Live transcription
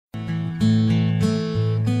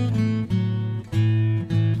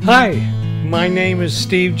Hi, my name is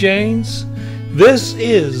Steve Jaynes. This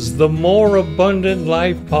is the More Abundant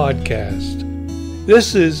Life Podcast.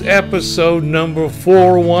 This is episode number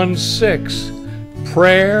 416,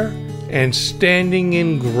 Prayer and Standing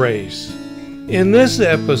in Grace. In this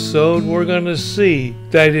episode, we're going to see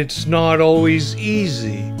that it's not always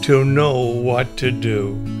easy to know what to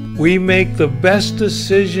do. We make the best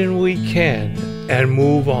decision we can and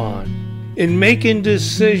move on. In making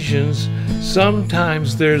decisions,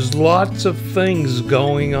 sometimes there's lots of things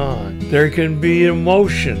going on. There can be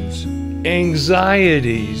emotions,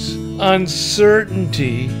 anxieties,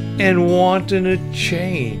 uncertainty, and wanting a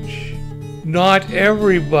change. Not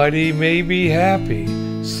everybody may be happy.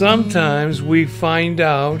 Sometimes we find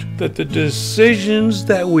out that the decisions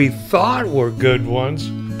that we thought were good ones,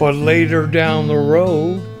 but later down the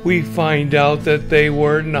road, we find out that they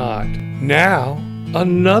were not. Now,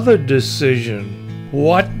 another decision.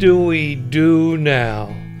 What do we do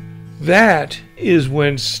now? That is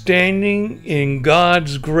when standing in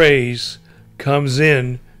God's grace comes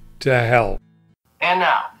in to help. And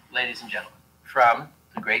now, ladies and gentlemen, from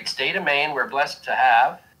the great state of Maine, we're blessed to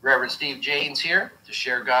have Reverend Steve Jaynes here to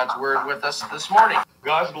share God's Word with us this morning.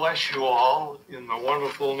 God bless you all in the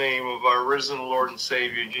wonderful name of our risen Lord and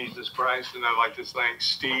Savior, Jesus Christ. And I'd like to thank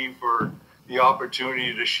Steve for the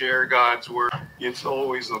opportunity to share God's Word. It's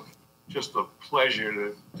always just a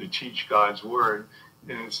pleasure to teach God's Word.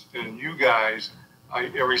 And you guys,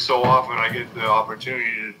 every so often I get the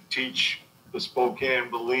opportunity to teach the Spokane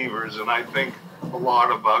believers, and I think a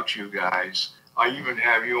lot about you guys. I even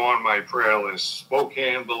have you on my prayer list.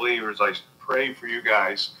 Spokane believers, I pray for you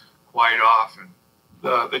guys quite often.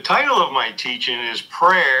 The title of my teaching is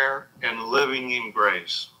Prayer and Living in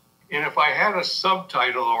Grace. And if I had a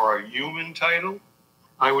subtitle or a human title,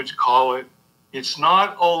 I would call it, It's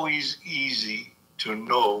Not Always Easy to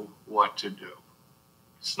Know What to Do.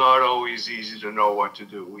 It's not always easy to know what to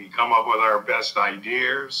do. We come up with our best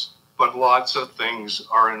ideas, but lots of things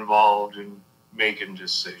are involved in making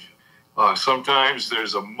decisions. Sometimes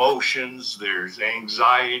there's emotions, there's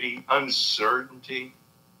anxiety, uncertainty.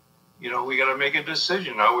 You know, we got to make a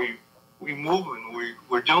decision. Are we moving?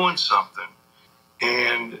 We're doing something.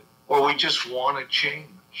 Or we just want to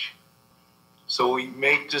change. So we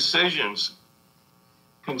make decisions.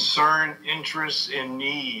 Concern, interest, and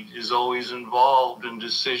need is always involved in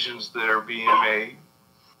decisions that are being made.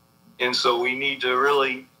 And so we need to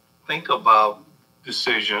really think about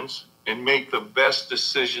decisions and make the best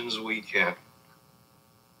decisions we can.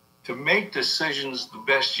 To make decisions the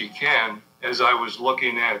best you can, as I was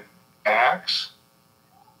looking at Acts,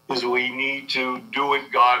 is we need to do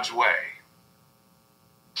it God's way.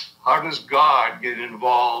 How does God get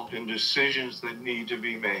involved in decisions that need to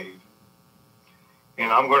be made?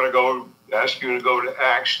 And I'm going to ask you to go to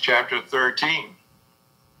Acts chapter 13.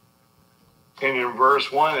 And in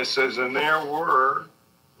verse 1 it says, And there were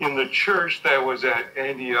in the church that was at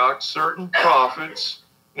Antioch certain prophets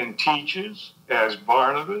and teachers, as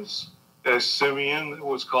Barnabas, as Simeon that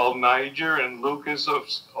was called Niger, and Lucas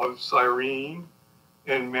of Cyrene,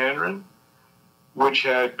 and Manaen, which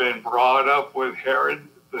had been brought up with Herod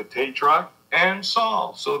the Tetrarch, and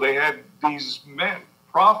Saul. So they had these men,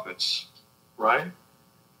 prophets, right?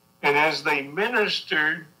 And as they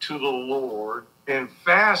ministered to the Lord and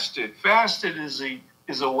fasted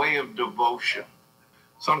is a way of devotion.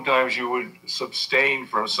 Sometimes you would abstain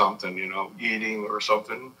from something, eating or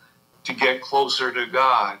something, to get closer to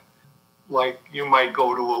God. Like you might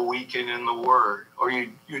go to a weekend in the Word, or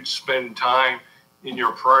you'd spend time in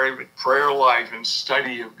your private prayer life and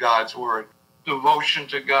study of God's Word. Devotion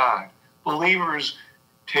to God. Believers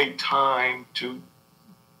take time to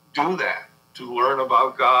do that, to learn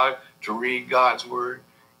about God, to read God's Word,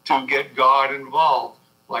 to get God involved,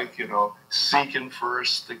 like, seeking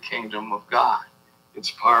first the kingdom of God.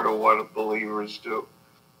 It's part of what believers do.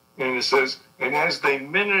 And it says, And as they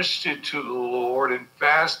ministered to the Lord and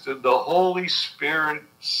fasted, the Holy Spirit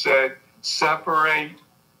said, Separate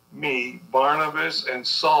me, Barnabas and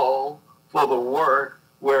Saul, for the work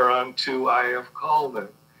whereunto I have called them.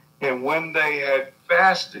 And when they had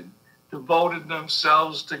fasted, devoted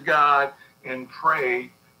themselves to God, and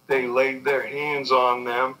prayed, they laid their hands on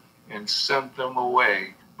them and sent them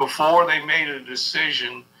away. Before they made a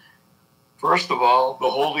decision, first of all, the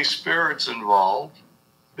Holy Spirit's involved.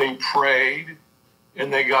 They prayed,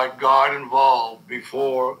 and they got God involved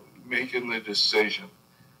before making the decision.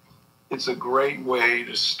 It's a great way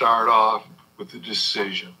to start off with the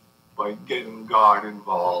decision, by getting God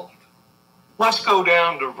involved. Let's go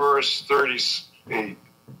down to verse 38,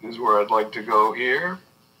 is where I'd like to go here.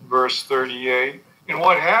 Verse 38. And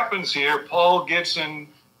what happens here, Paul gets in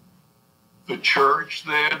the church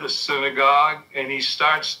there, the synagogue, and he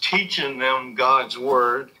starts teaching them God's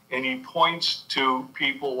word. And he points to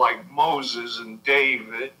people like Moses and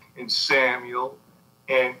David and Samuel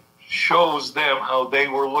and shows them how they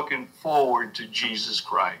were looking forward to Jesus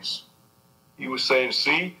Christ. He was saying,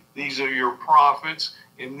 see, these are your prophets,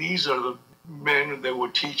 and these are the men that were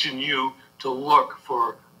teaching you to look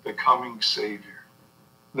for the coming Savior.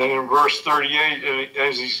 Then in verse 38,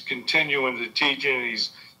 as he's continuing the teaching, he's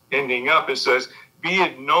ending up, it says, be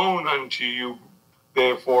it known unto you,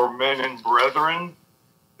 therefore, men and brethren,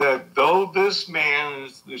 that though this man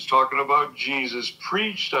is talking about Jesus,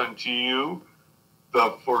 preached unto you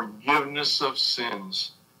the forgiveness of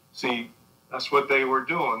sins. See, that's what they were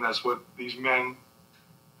doing. That's what these men,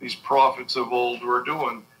 these prophets of old were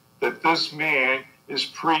doing. That this man is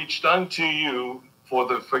preached unto you for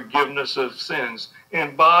the forgiveness of sins.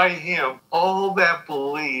 And by him, all that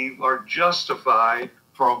believe are justified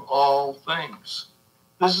from all things.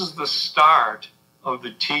 This is the start of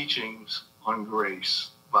the teachings on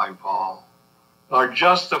grace by Paul. Are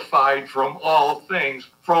justified from all things,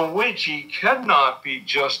 from which ye cannot be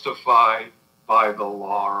justified by the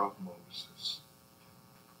law of Moses.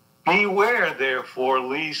 Beware, therefore,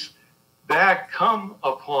 lest that come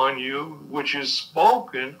upon you which is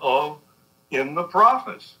spoken of in the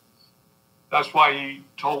prophets. That's why he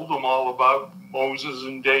told them all about Moses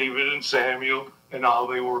and David and Samuel and how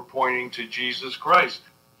they were pointing to Jesus Christ.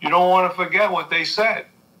 You don't want to forget what they said.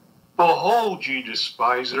 Behold, ye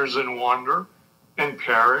despisers, and wonder, and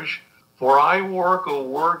perish, for I work a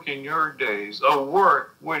work in your days, a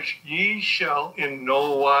work which ye shall in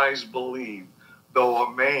no wise believe, though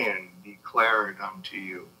a man declare it unto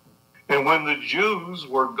you. And when the Jews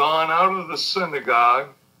were gone out of the synagogue,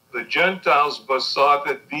 the Gentiles besought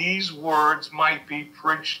that these words might be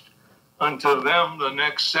preached unto them the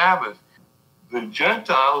next Sabbath. The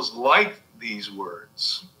Gentiles liked these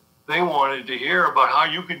words. They wanted to hear about how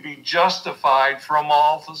you could be justified from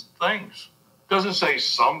all things. It doesn't say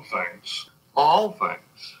some things, all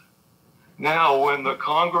things. Now, when the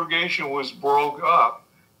congregation was broke up,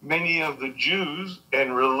 many of the Jews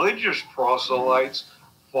and religious proselytes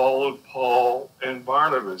followed Paul and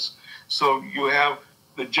Barnabas. So you have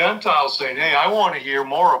the Gentiles saying, hey, I want to hear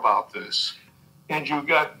more about this. And you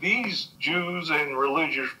got these Jews and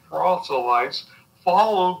religious proselytes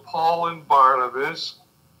followed Paul and Barnabas,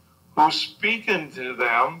 who speaking to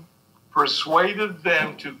them, persuaded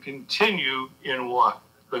them to continue in what?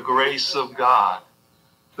 The grace of God.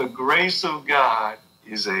 The grace of God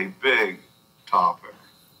is a big topic.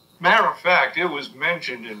 Matter of fact, it was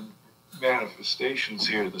mentioned in manifestations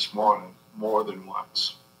here this morning more than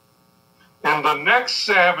once. And the next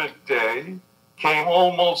Sabbath day came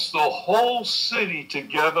almost the whole city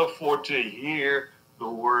together for to hear the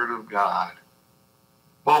word of God.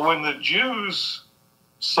 But when the Jews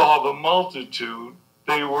saw the multitude,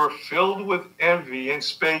 they were filled with envy and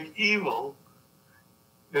spake evil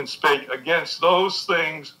and spake against those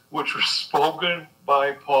things which were spoken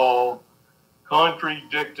by Paul,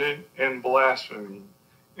 contradicting and blaspheming.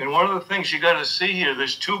 And one of the things you got to see here,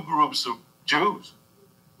 there's two groups of Jews.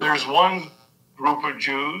 There's one group of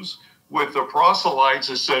Jews with the proselytes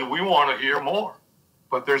that said, we want to hear more.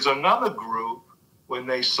 But there's another group, when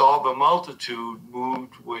they saw the multitude,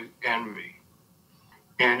 moved with envy.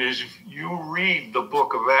 And as you read the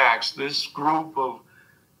book of Acts, this group of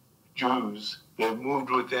Jews that moved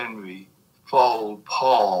with envy followed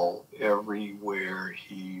Paul everywhere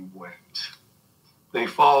he went. They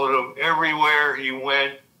followed him everywhere he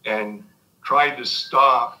went and tried to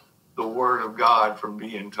stop the word of God from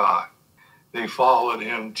being taught. They followed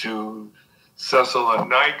him to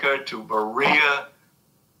Thessalonica, to Berea,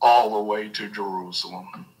 all the way to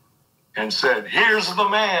Jerusalem, and said, here's the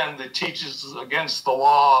man that teaches against the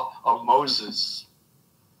law of Moses.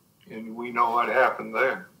 And we know what happened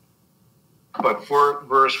there. But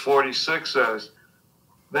verse 46 says,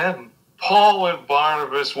 then Paul and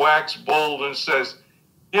Barnabas waxed bold and says,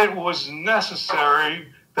 it was necessary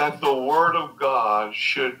that the word of God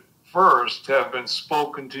should first have been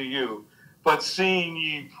spoken to you. But seeing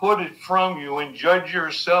ye put it from you and judge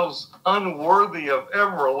yourselves unworthy of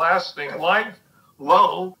everlasting life,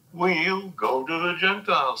 lo, we'll go to the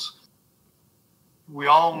Gentiles. We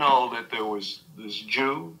all know that there was this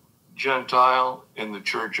Jew, Gentile, in the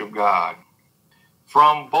church of God.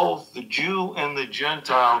 From both the Jew and the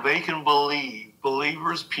Gentile, they can believe.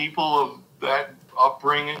 Believers, people of that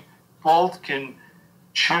upbringing, both can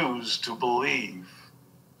choose to believe.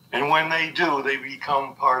 And when they do, they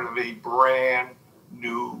become part of a brand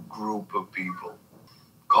new group of people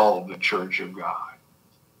called the Church of God.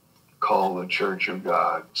 called the Church of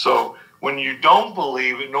God. So when you don't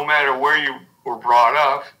believe it, no matter where you were brought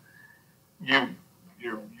up, you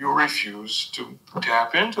refuse to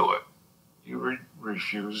tap into it. You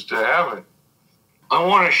refuse to have it. I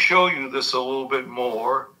want to show you this a little bit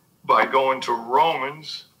more by going to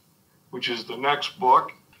Romans, which is the next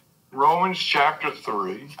book, Romans chapter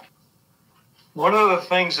 3. One of the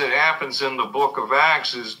things that happens in the book of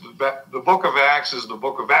Acts is the book of Acts is the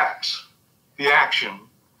book of Acts, the action.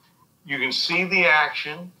 You can see the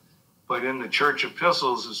action, but in the church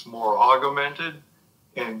epistles, it's more augmented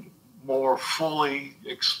and more fully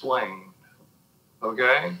explained.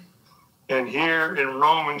 Okay? And here in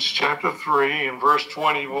Romans chapter 3 and verse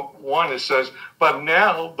 21, it says, "But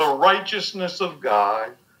now the righteousness of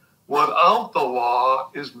God without the law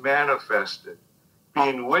is manifested,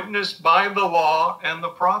 being witnessed by the law and the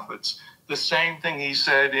prophets." The same thing he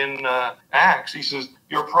said in Acts. He says,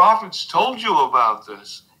 your prophets told you about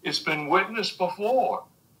this. It's been witnessed before.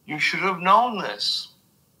 You should have known this.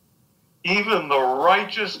 Even the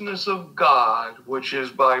righteousness of God, which is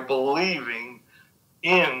by believing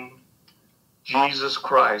in Jesus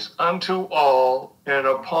Christ, unto all and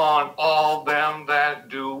upon all them that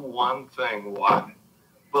do one thing. What?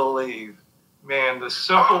 Believe. Man, the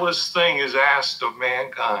simplest thing is asked of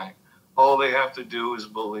mankind. All they have to do is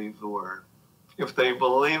believe the word. If they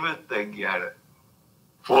believe it, they get it.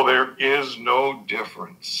 For there is no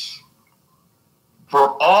difference.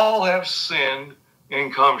 For all have sinned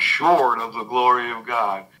and come short of the glory of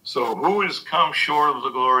God. So who has come short of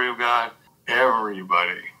the glory of God?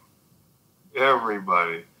 Everybody.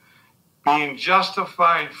 Everybody. Being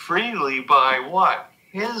justified freely by what?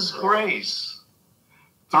 His grace.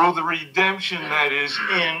 Through the redemption that is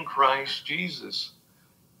in Christ Jesus.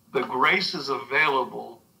 The grace is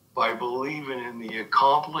available by believing in the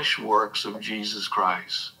accomplished works of Jesus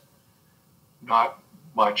Christ. Not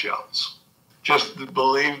much else. Just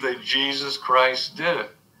believe that Jesus Christ did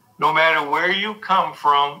it. No matter where you come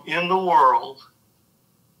from in the world,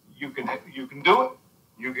 you can do it.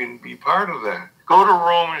 You can be part of that. Go to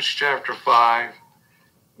Romans chapter 5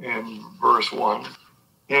 and verse 1.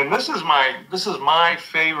 And this is my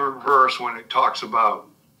favorite verse when it talks about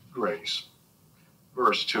grace.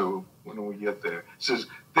 Verse 2, when we get there. It says,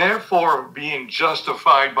 therefore, being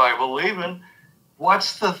justified by believing,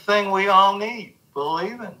 what's the thing we all need?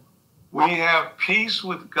 Believing. We have peace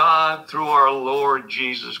with God through our Lord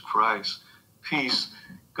Jesus Christ. Peace.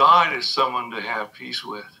 God is someone to have peace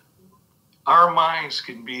with. Our minds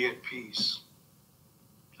can be at peace.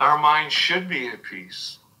 Our minds should be at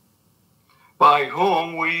peace. By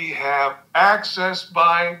whom we have access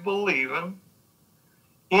by believing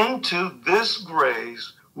into this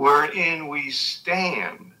grace wherein we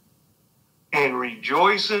stand and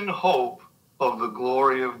rejoice in hope of the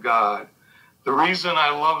glory of God. The reason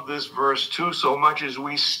I love this verse too so much is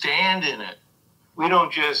we stand in it. We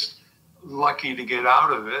don't just lucky to get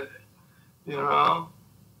out of it, you know.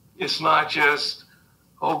 It's not just,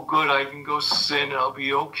 oh good, I can go sin, I'll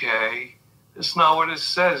be okay. That's not what it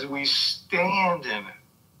says. We stand in it.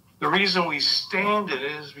 The reason we stand in it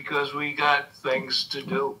is because we got things to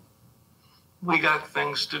do. We got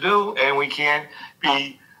things to do, and we can't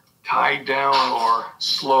be tied down or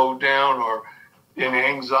slowed down or in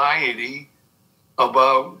anxiety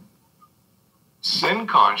about sin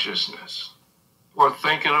consciousness or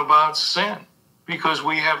thinking about sin, because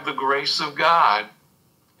we have the grace of God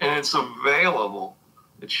and it's available.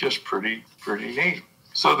 It's just pretty neat,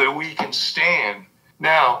 so that we can stand.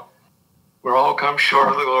 Now, we're all come short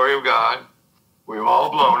of the glory of God. We've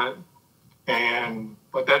all blown it,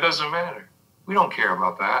 but that doesn't matter. We don't care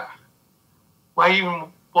about that.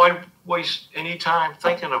 Why waste any time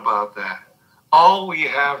thinking about that? All we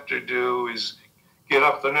have to do is get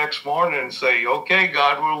up the next morning and say, okay,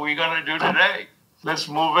 God, what are we going to do today? Let's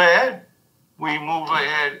move ahead. We move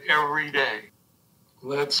ahead every day.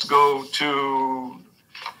 Let's go to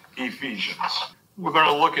Ephesians. We're going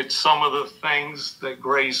to look at some of the things that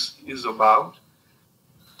grace is about.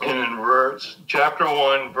 And in chapter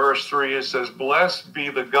 1, verse 3, it says, blessed be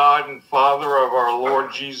the God and Father of our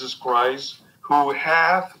Lord Jesus Christ, who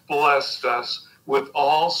hath blessed us with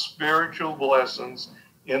all spiritual blessings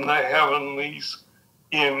in the heavenlies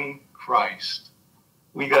in Christ.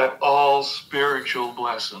 We got all spiritual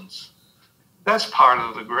blessings. That's part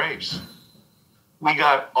of the grace. We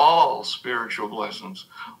got all spiritual blessings.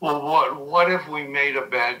 Well, what if we made a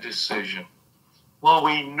bad decision? Well,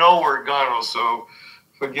 we know we're gonna, so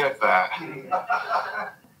forget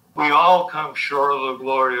that. We all come short of the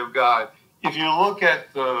glory of God. If you look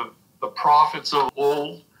at the prophets of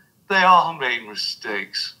old, they all made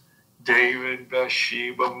mistakes. David,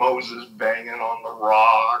 Bathsheba, Moses banging on the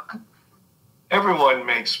rock, Everyone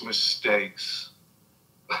makes mistakes.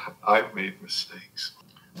 I've made mistakes.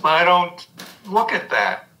 But I don't look at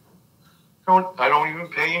that. I don't even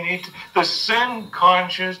pay any attention. The sin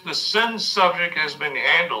conscience, the sin subject has been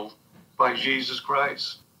handled by Jesus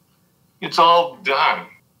Christ. It's all done.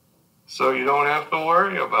 So you don't have to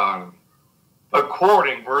worry about it.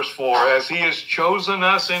 According, verse 4, as he has chosen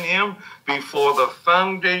us in him before the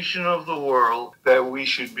foundation of the world, that we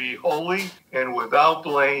should be holy and without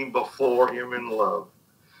blame before him in love,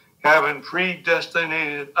 having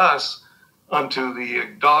predestinated us unto the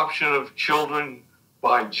adoption of children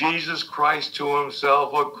by Jesus Christ to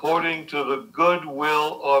himself, according to the good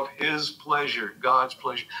will of his pleasure, God's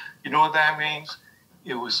pleasure. You know what that means?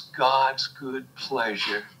 It was God's good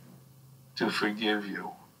pleasure to forgive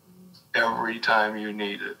you every time you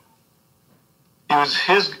need it. It was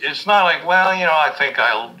his, it's not like, well, you know, I think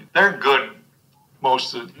they're good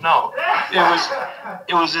most of the, no.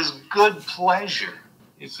 It was his good pleasure.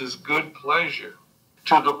 It's his good pleasure.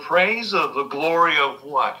 To the praise of the glory of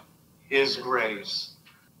what? His grace,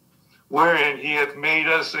 wherein he hath made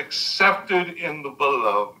us accepted in the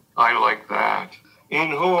beloved. I like that. In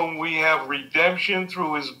whom we have redemption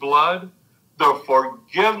through his blood, the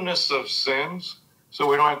forgiveness of sins. So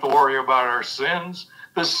we don't have to worry about our sins.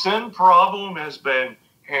 The sin problem has been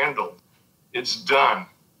handled. It's done.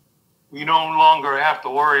 We no longer have to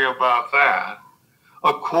worry about that.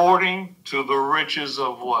 According to the riches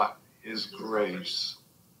of what? His grace,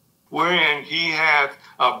 wherein he hath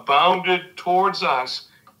abounded towards us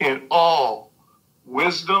in all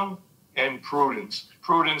wisdom and prudence.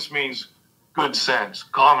 Prudence means good sense,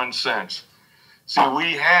 common sense. See,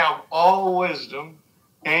 we have all wisdom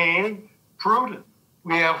and prudence.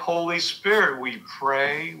 We have Holy Spirit. We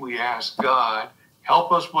pray, we ask God,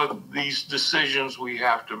 help us with these decisions we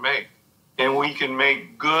have to make. And we can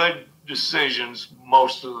make good decisions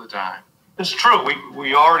most of the time. It's true.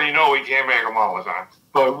 We already know we can't make them all the time.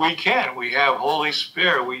 But we can. We have Holy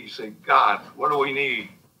Spirit. We say, God, what do we need?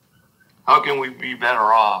 How can we be better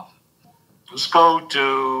off? Let's go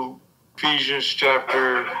to Ephesians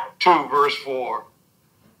chapter 2, verse 4. It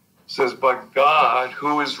says, but God,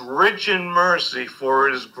 who is rich in mercy for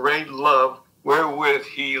his great love, wherewith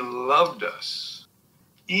he loved us,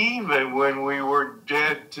 even when we were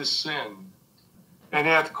dead to sin, and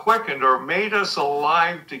hath quickened or made us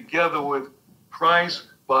alive together with Christ.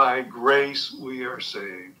 By grace we are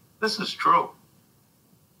saved. This is true.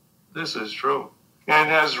 This is true. And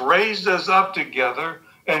has raised us up together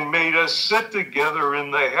and made us sit together in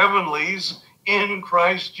the heavenlies in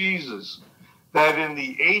Christ Jesus, that in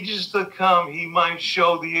the ages to come he might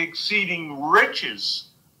show the exceeding riches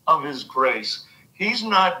of his grace. He's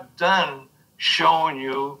not done showing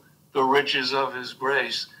you the riches of his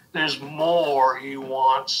grace. There's more he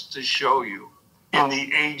wants to show you. In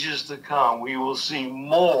the ages to come, we will see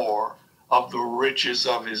more of the riches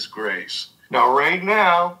of his grace. Now, right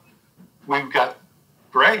now, we've got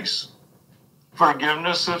grace,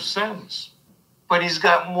 forgiveness of sins. But he's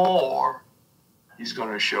got more he's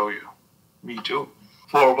going to show you. Me too.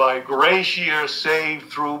 For by grace ye are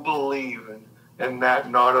saved through believing, and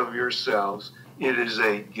that not of yourselves. It is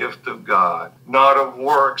a gift of God, not of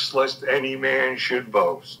works, lest any man should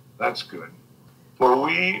boast. That's good. For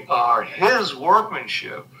we are his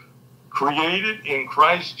workmanship, created in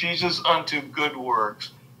Christ Jesus unto good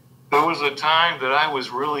works. There was a time that I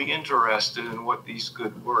was really interested in what these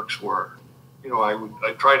good works were. You know,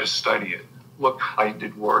 I try to study it. Look, I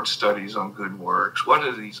did word studies on good works. What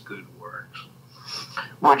are these good works?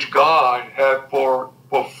 Which God had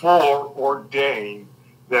before ordained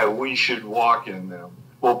that we should walk in them.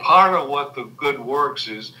 Well, part of what the good works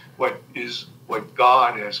is what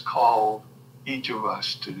God has called each of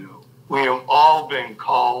us to do. We have all been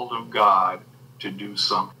called of God to do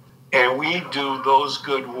something. And we do those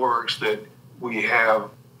good works that we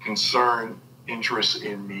have concern, interest,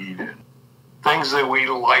 and need in. Things that we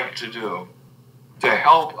like to do to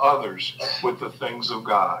help others with the things of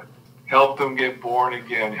God. Help them get born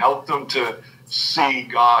again. Help them to see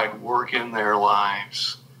God work in their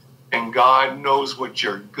lives. And God knows what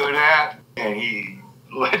you're good at, and he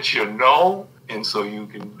lets you know, and so you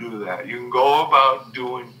can do that. You can go about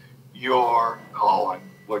doing your calling,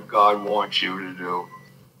 what God wants you to do.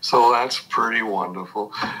 So that's pretty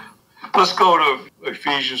wonderful. Let's go to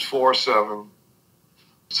Ephesians 4:7.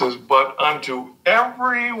 It says, but unto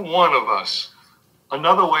every one of us,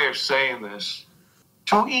 another way of saying this,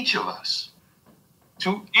 to each of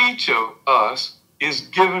us is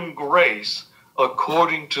given grace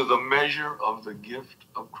according to the measure of the gift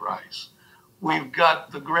of Christ. We've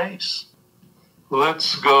got the grace.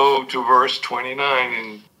 Let's go to verse 29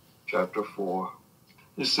 in chapter 4.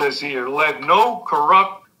 It says here, let no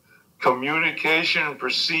corrupt communication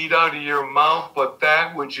proceed out of your mouth, but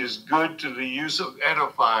that which is good to the use of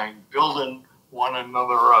edifying, building one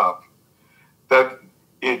another up, that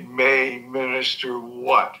it may minister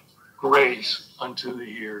what? Grace unto the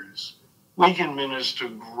hearers. We can minister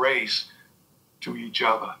grace to each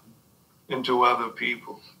other and to other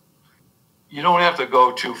people. You don't have to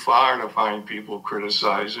go too far to find people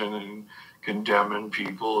criticizing and condemning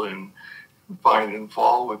people and finding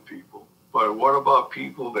fault with people. But what about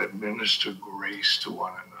people that minister grace to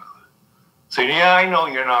one another? Say, yeah, I know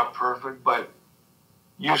you're not perfect, but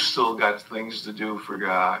you've still got things to do for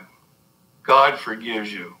God. God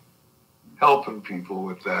forgives you. Helping people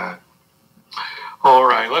with that. All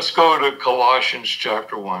right, let's go to Colossians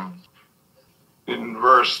chapter 1. In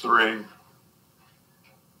verse 3.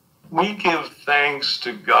 We give thanks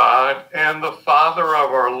to God and the Father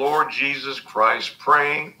of our Lord Jesus Christ,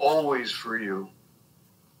 praying always for you.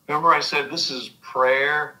 Remember I said this is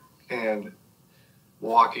prayer and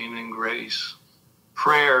walking in grace.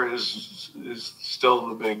 Prayer is still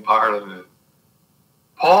the big part of it.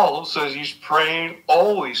 Paul says he's praying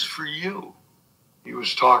always for you. He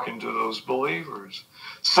was talking to those believers.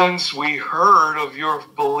 Since we heard of your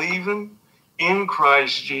believing in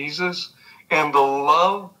Christ Jesus and the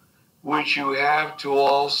love which you have to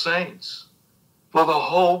all saints, for the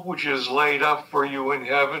hope which is laid up for you in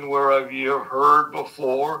heaven, whereof ye have heard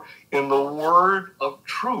before in the word of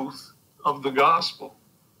truth of the gospel.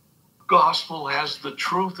 Gospel has the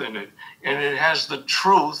truth in it, and it has the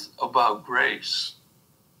truth about grace,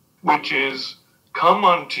 which is come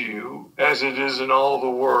unto you as it is in all the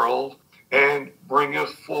world, and bringeth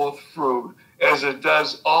forth fruit, as it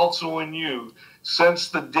does also in you, since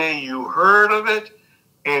the day you heard of it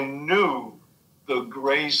and knew the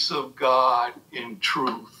grace of God in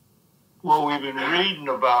truth. What we've been reading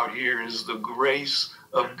about here is the grace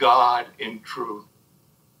of God in truth.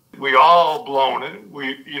 We all blown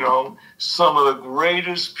it. Some of the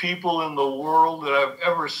greatest people in the world that I've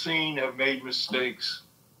ever seen have made mistakes.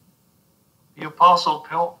 The Apostle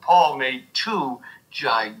Paul made 2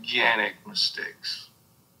 gigantic mistakes.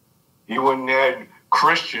 He went and had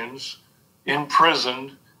Christians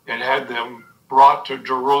imprisoned and had them brought to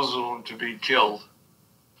Jerusalem to be killed.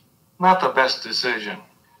 Not the best decision.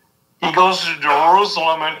 He goes to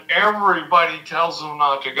Jerusalem and everybody tells him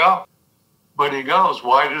not to go. But he goes.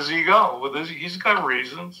 Why does he go? Well, he's got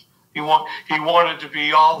reasons. He wanted to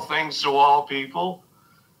be all things to all people.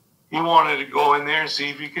 He wanted to go in there and see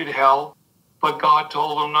if he could help. But God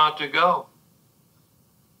told him not to go.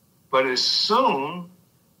 But as soon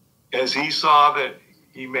as he saw that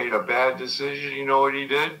he made a bad decision, you know what he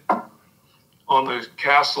did? On the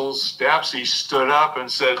castle steps, he stood up and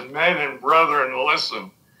said, men and brethren, listen.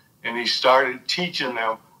 And he started teaching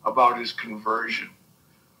them about his conversion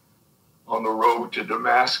on the road to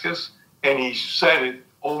Damascus. And he said it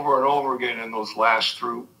over and over again in those last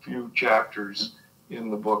few chapters in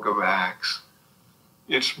the book of Acts.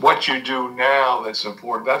 It's what you do now that's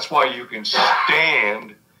important. That's why you can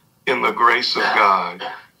stand in the grace of God.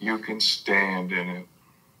 You can stand in it.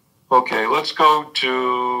 Okay, let's go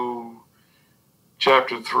to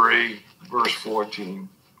chapter 3, verse 14.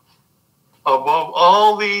 Above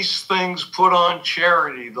all these things, put on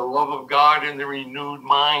charity, the love of God in the renewed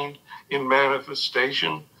mind in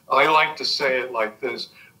manifestation. I like to say it like this.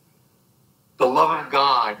 The love of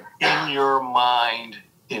God in your mind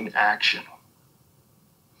in action.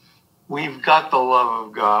 We've got the love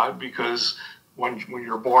of God because when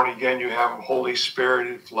you're born again, you have the Holy Spirit.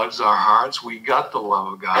 It floods our hearts. We got the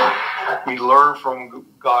love of God. We learn from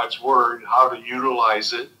God's word how to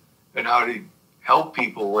utilize it and how to help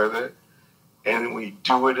people with it. And we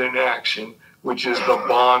do it in action, which is the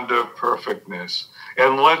bond of perfectness.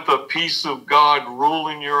 And let the peace of God rule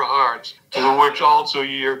in your hearts, to which also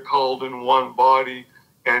ye are called in one body,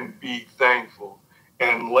 and be thankful.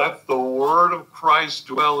 And let the word of Christ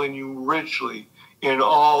dwell in you richly in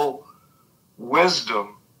all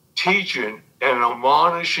wisdom, teaching and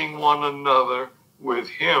admonishing one another with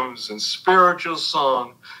hymns and spiritual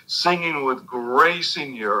song, singing with grace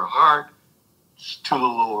in your heart to the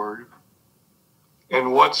Lord.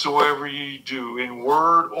 And whatsoever ye do in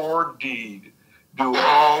word or deed, do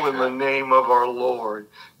all in the name of our Lord,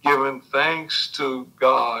 giving thanks to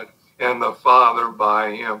God and the Father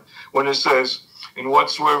by him. When it says, and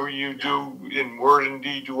whatsoever you do in word and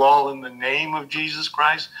deed, do all in the name of Jesus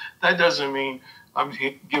Christ, that doesn't mean I'm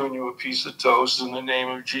giving you a piece of toast in the name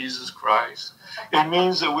of Jesus Christ. It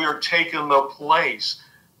means that we are taking the place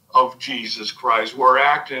of Jesus Christ. We're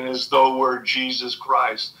acting as though we're Jesus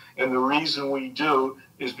Christ. And the reason we do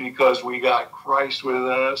is because we got Christ within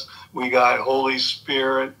us, we got Holy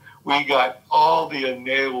Spirit, we got all the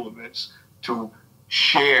enablements to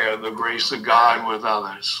share the grace of God with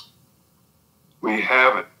others. We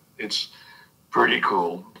have it. It's pretty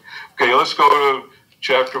cool. Okay, let's go to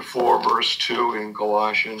chapter 4, verse 2 in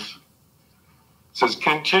Colossians. It says,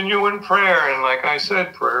 continue in prayer, and like I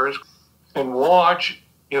said, prayers, and watch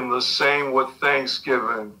in the same with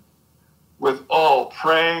thanksgiving, with all,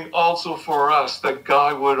 praying also for us that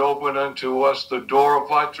God would open unto us the door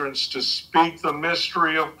of utterance to speak the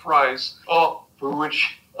mystery of Christ, for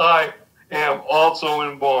which I am also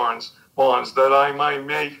in bonds, that I might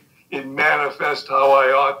make it manifest how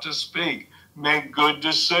I ought to speak, make good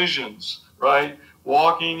decisions, right?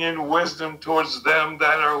 Walking in wisdom towards them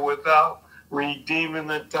that are without, redeeming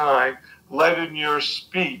the time. Let in your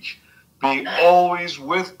speech be always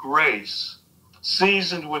with grace,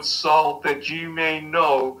 seasoned with salt, that you may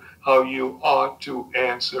know how you ought to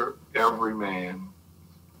answer every man.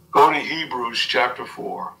 Go to Hebrews chapter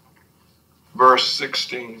 4, verse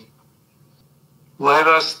 16. Let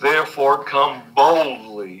us therefore come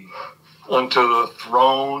boldly unto the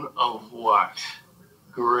throne of what?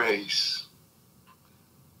 Grace,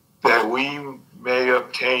 that we may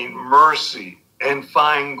obtain mercy and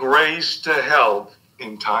find grace to help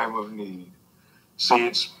in time of need. See,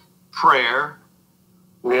 it's prayer.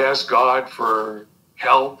 We ask God for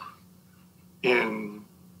help in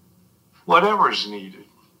whatever's needed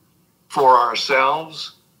for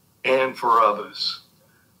ourselves and for others.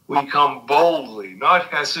 We come boldly, not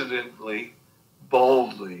hesitantly,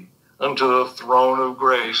 boldly unto the throne of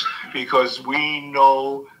grace, because we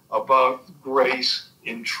know about grace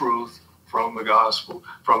in truth from the gospel,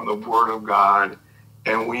 from the word of God,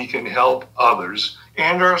 and we can help others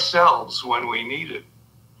and ourselves when we need it.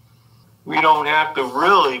 We don't have to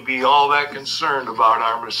really be all that concerned about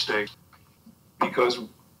our mistakes, because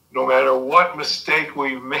no matter what mistake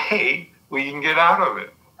we've made, we can get out of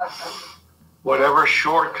it. Whatever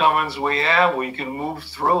shortcomings we have, we can move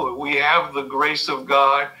through it. We have the grace of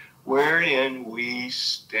God wherein we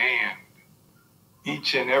stand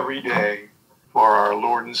each and every day for our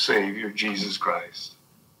Lord and Savior, Jesus Christ.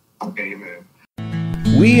 Amen.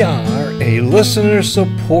 We are a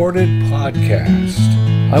listener-supported podcast.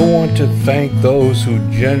 I want to thank those who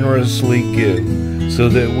generously give so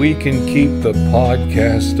that we can keep the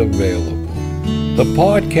podcast available. The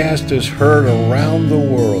podcast is heard around the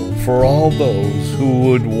world for all those who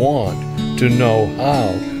would want to know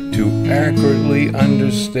how to accurately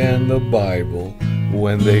understand the Bible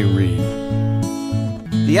when they read.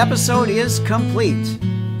 The episode is complete,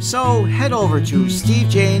 so head over to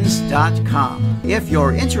stevejaynes.com. If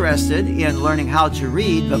you're interested in learning how to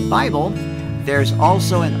read the Bible, there's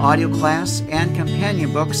also an audio class and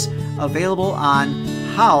companion books available on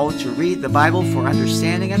how to read the Bible for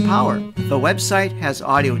understanding and power. The website has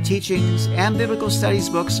audio teachings and biblical studies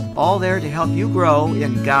books, all there to help you grow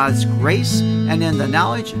in God's grace and in the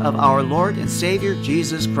knowledge of our Lord and Savior,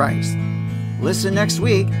 Jesus Christ. Listen next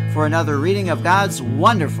week for another reading of God's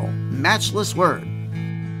wonderful, matchless Word.